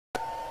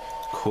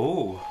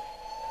Cool.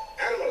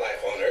 Animal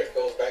life on Earth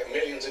goes back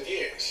millions of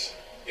years.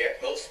 Yet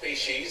most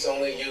species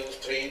only use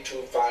 3 to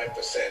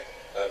 5%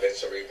 of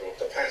its cerebral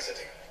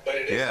capacity. But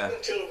it isn't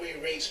until we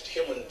reached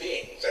human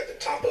beings at the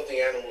top of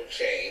the animal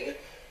chain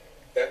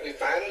that we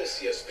finally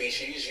see a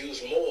species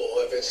use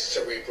more of its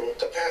cerebral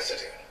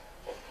capacity.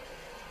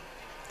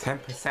 10%.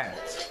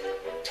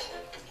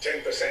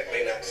 10%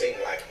 may not seem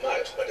like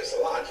much, but it's a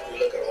lot if you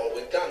look at all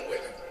we've done with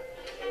it.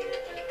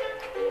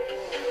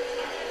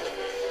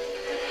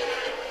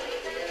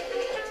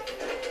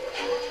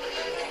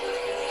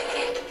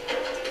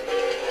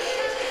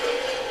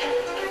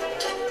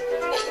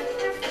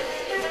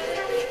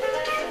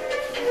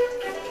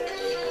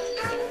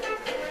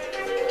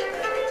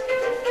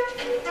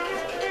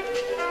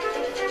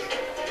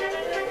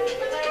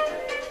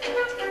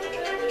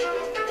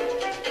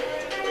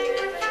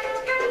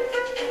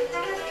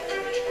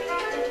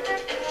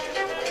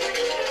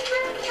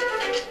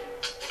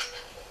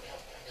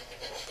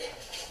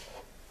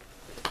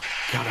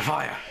 God of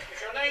fire.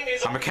 If your name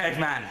is I'm a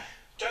caveman.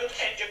 Don't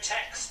end your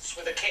texts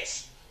with a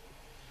kiss.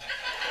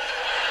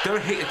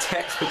 Don't hit your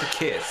text with a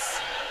kiss.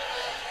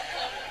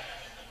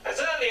 As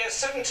early as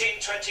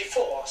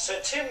 1724, Sir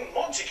Tim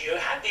Montague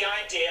had the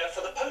idea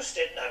for the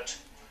post-it note.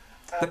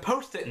 The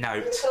post-it We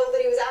note. were told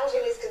that he was out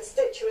in his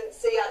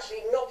constituency,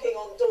 actually knocking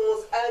on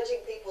doors, urging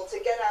people to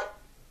get out.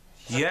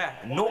 Yeah,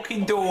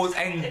 knocking doors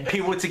and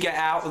people to get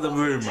out of the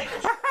room.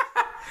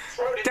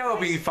 That would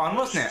be fun,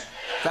 wasn't it?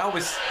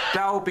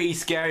 That would be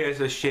scary as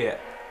a shit.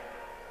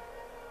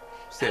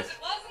 What's this? As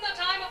it was in the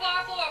time of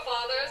our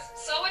forefathers,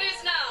 so it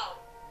is now.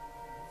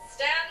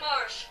 Stan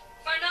Marsh,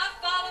 for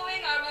not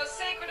following our most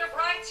sacred of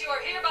rights, you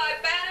are hereby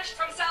banished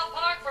from South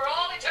Park for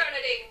all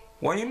eternity.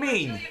 What do you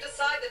mean? Until you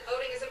decide that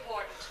voting is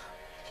important.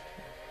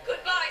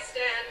 Goodbye,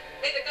 Stan.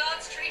 May the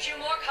gods treat you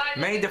more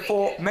kindly.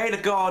 May the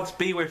gods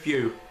be with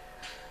you.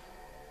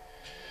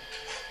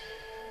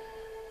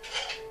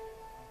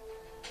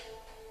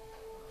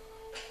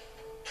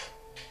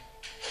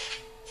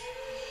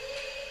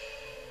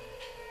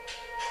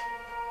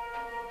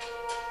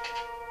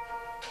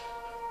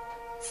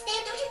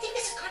 Stan, don't you think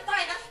this has gone far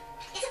enough?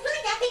 Is it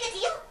really that big a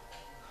deal?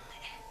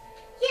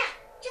 Yeah,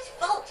 just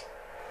vote.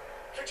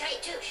 For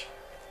Giant Douche.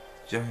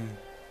 Jane.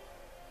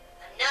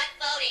 I'm not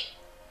voting.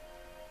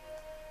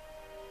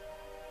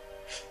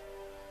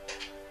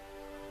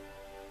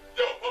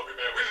 Yo, Puppy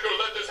Man, we just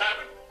gonna let this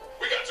happen?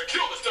 We got to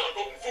kill this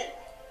non-voting fool.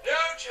 No,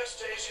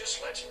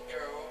 Justasius, let him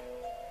go.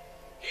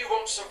 He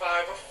won't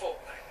survive a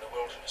fortnight in the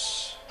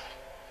wilderness.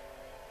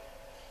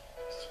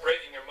 This is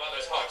breaking your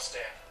mother's heart,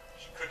 Stan.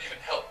 She couldn't even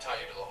help tie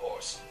you to the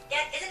horse.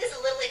 Dad, isn't this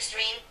a little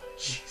extreme?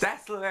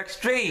 That's a little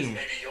extreme.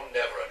 Maybe you'll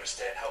never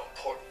understand how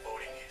important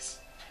voting is.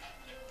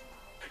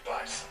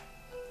 Goodbye, son.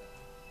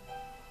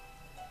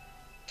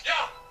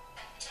 Yeah!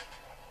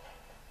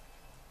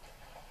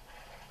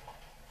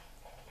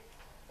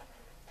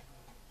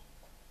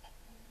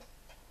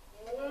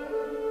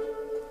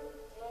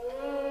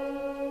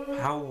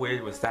 How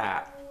weird was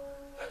that?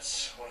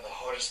 That's one of the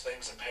hardest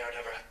things a parent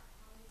ever...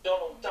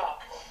 Donald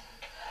Duck.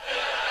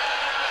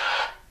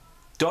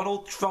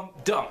 Donald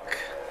Trump Duck.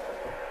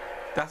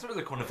 That's what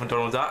they're calling from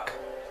Donald Duck.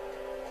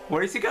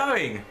 Where is he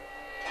going?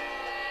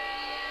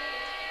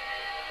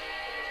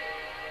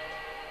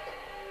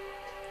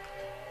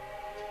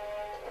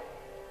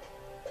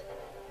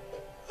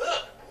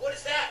 Look! What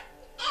is that?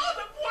 Oh,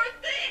 the poor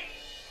thing!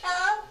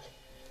 Hello?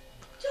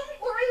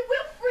 Don't worry,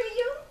 we'll free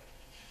you.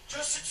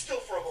 Just sit still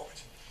for a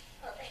moment.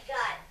 Oh, thank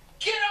God.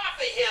 Get off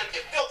of him,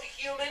 you filthy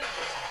human!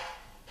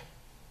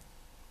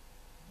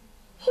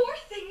 Poor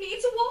thing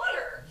needs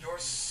water. You're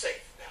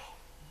safe now.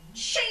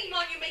 Shame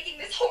on you making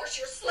this horse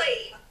your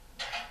slave.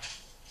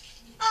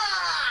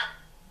 Ah!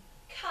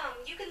 Come,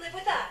 you can live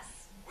with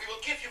us. We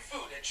will give you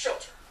food and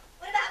shelter.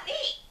 What about me?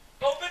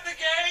 Open the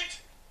gate!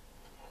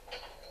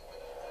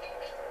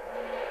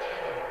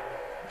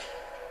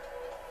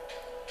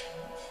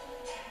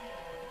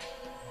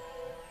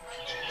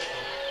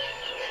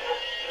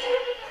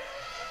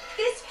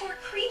 This poor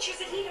creature's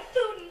in need of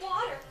food and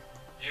water.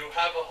 You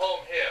have a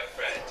home here,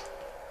 friend.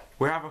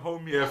 We have a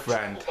home here,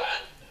 friend.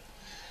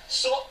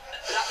 So,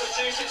 that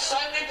produces so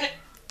many people.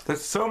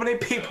 There's so many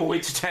people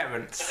with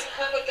deterrents.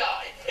 Have a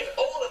guy. If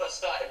all of us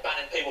started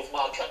banning people from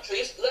our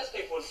countries, less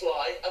people would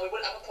fly and we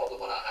wouldn't have a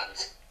problem on our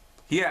hands.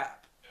 Yeah.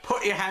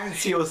 Put your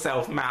hands to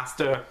yourself,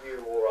 master.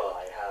 You or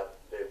I have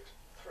lived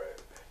through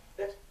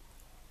this.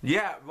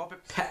 Yeah,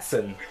 Robert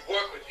Pattinson. We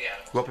work with the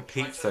animals. Robert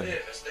try to Pattinson.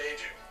 live as they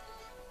do.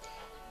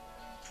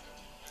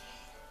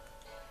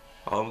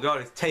 Oh my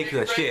god, it's taking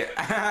a shit.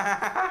 We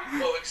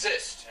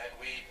coexist and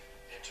we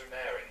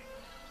intermarry.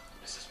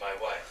 This is my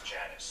wife,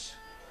 Janice.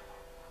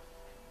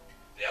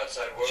 The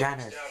outside world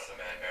Janice. looks down on a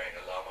man marrying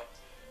a llama.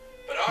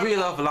 But our We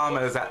love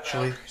llamas, knows no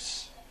actually.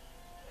 boundaries.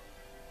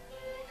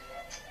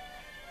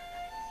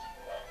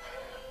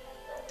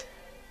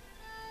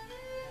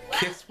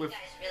 Kiss with You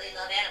guys really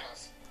love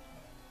animals.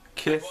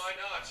 kiss. Why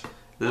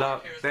not?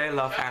 Love. Here's They the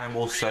love cat for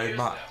animals 3 so years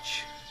now.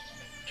 much.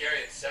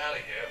 Gary and Sally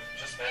here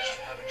have just managed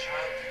to have a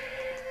child together.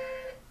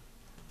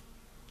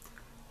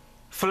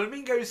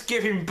 Flamingos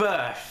giving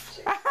birth.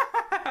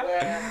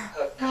 Where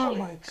her Oh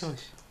my colleagues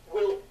gosh.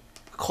 will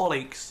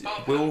Colleagues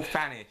will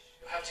vanish.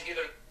 You have to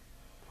either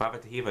What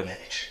happened to even?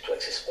 manage to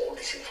access all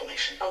this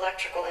information.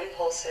 Electrical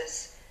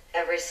impulses.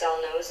 Every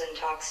cell knows and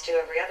talks to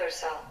every other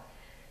cell.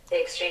 They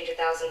exchange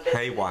 1,000 bits of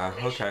Haywire,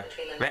 information okay.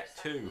 between them. That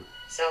too.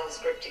 Cells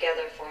group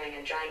together, forming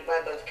a giant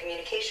web of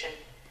communication,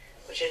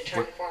 which in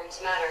turn forms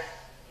matter.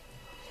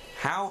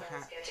 How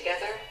Cells get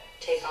together,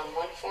 take on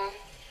one form,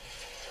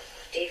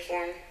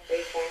 deform,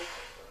 reform.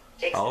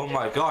 takes Oh on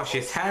my different gosh,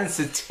 forms. his hands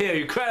are too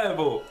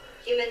incredible.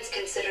 Humans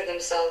consider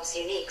themselves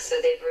unique, so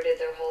they've rooted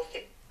their whole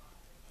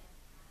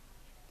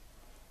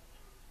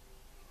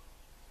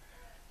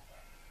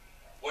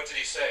What did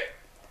he say?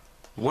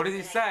 What did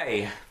he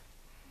say?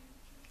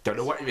 Don't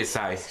know what he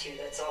say.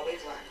 That's all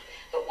we've learned.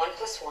 But 1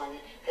 + 1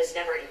 is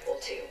never equal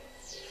to.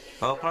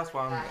 Well,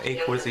 +1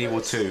 equals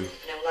equal to.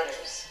 No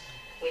letters.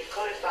 We've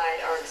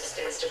codified our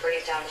existence to bring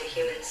it down to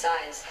human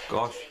size.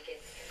 Gosh. To make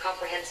it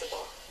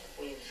comprehensible.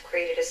 We've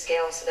created a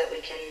scale so that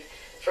we can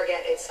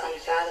forget its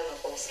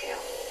unfathomable scale.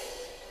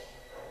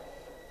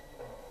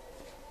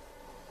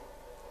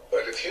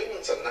 But if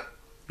humans are not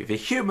If the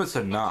humans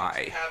are not.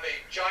 Have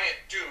a giant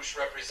douche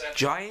represent.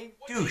 Giant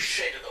What do you douche.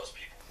 say to those people?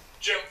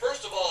 Jim,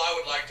 first of all, I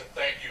would like to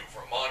thank you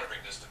for monitoring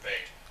this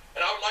debate.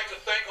 And I would like to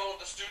thank all of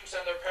the students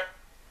and their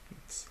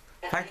parents.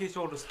 Thank you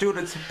to all the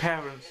students and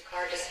parents. The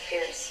car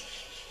disappears.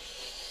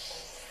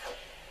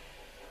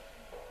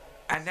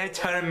 And they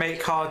turn and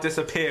make car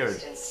disappear.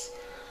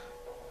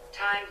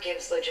 Time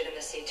gives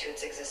legitimacy to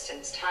its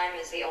existence. Time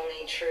is the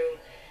only true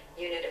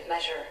unit of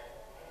measure.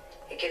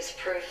 It gives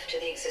proof to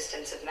the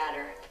existence of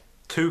matter.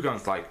 Two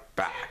guns like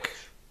back.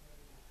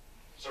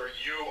 Sir,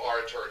 you are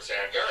a turd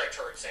sandwich. You're a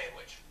turd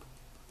sandwich.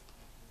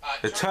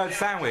 The turd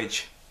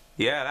sandwich.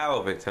 Yeah, that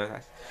will be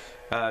turd.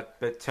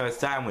 The turd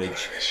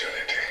sandwich.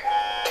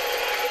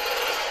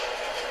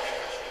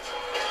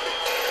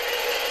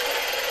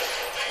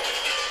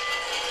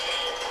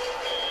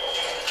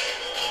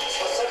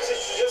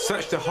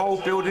 Search the whole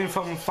building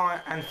from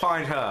and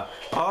find her.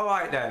 All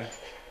right then.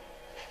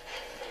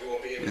 you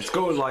won't be able Let's to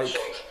go like.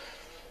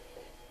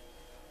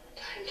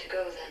 Time to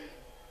go then.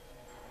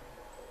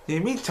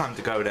 You mean time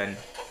to go then?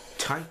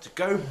 Time to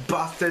go,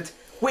 bastard,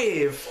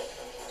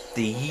 with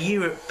the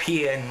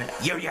European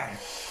Union.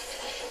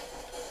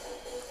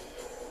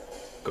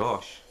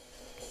 Gosh.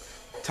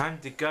 Time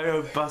to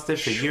go, bastard,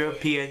 for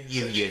European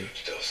Union.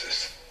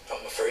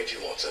 I'm afraid you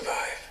won't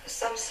survive.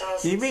 Some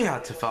cells. You mean how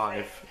to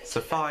survive?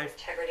 Survive?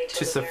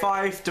 To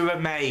survive to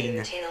remain.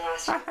 Maintain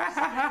elasticity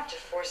to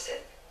force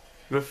it.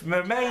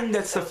 Remain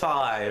to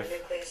survive.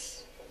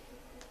 Nucleus.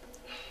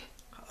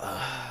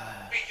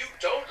 You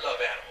don't love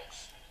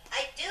animals.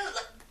 I do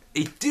look.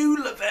 He do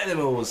love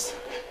animals.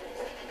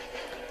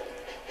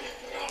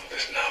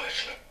 This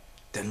knowledge,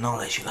 The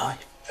knowledge you like.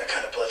 that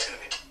kind of blood's gonna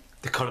be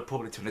The colour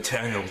ported to an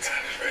eternals.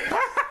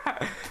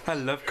 I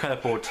love colour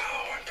port.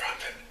 power and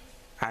profit.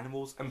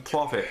 Animals and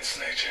profits. It's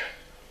nature.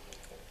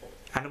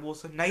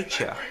 Animals and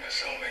nature. Bring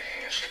us only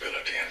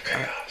instability and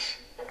chaos.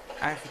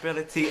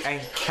 Instability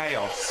and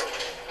chaos.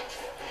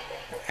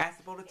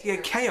 Instability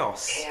and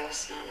chaos.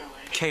 Chaos, not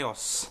knowledge.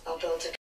 Chaos. I'll build a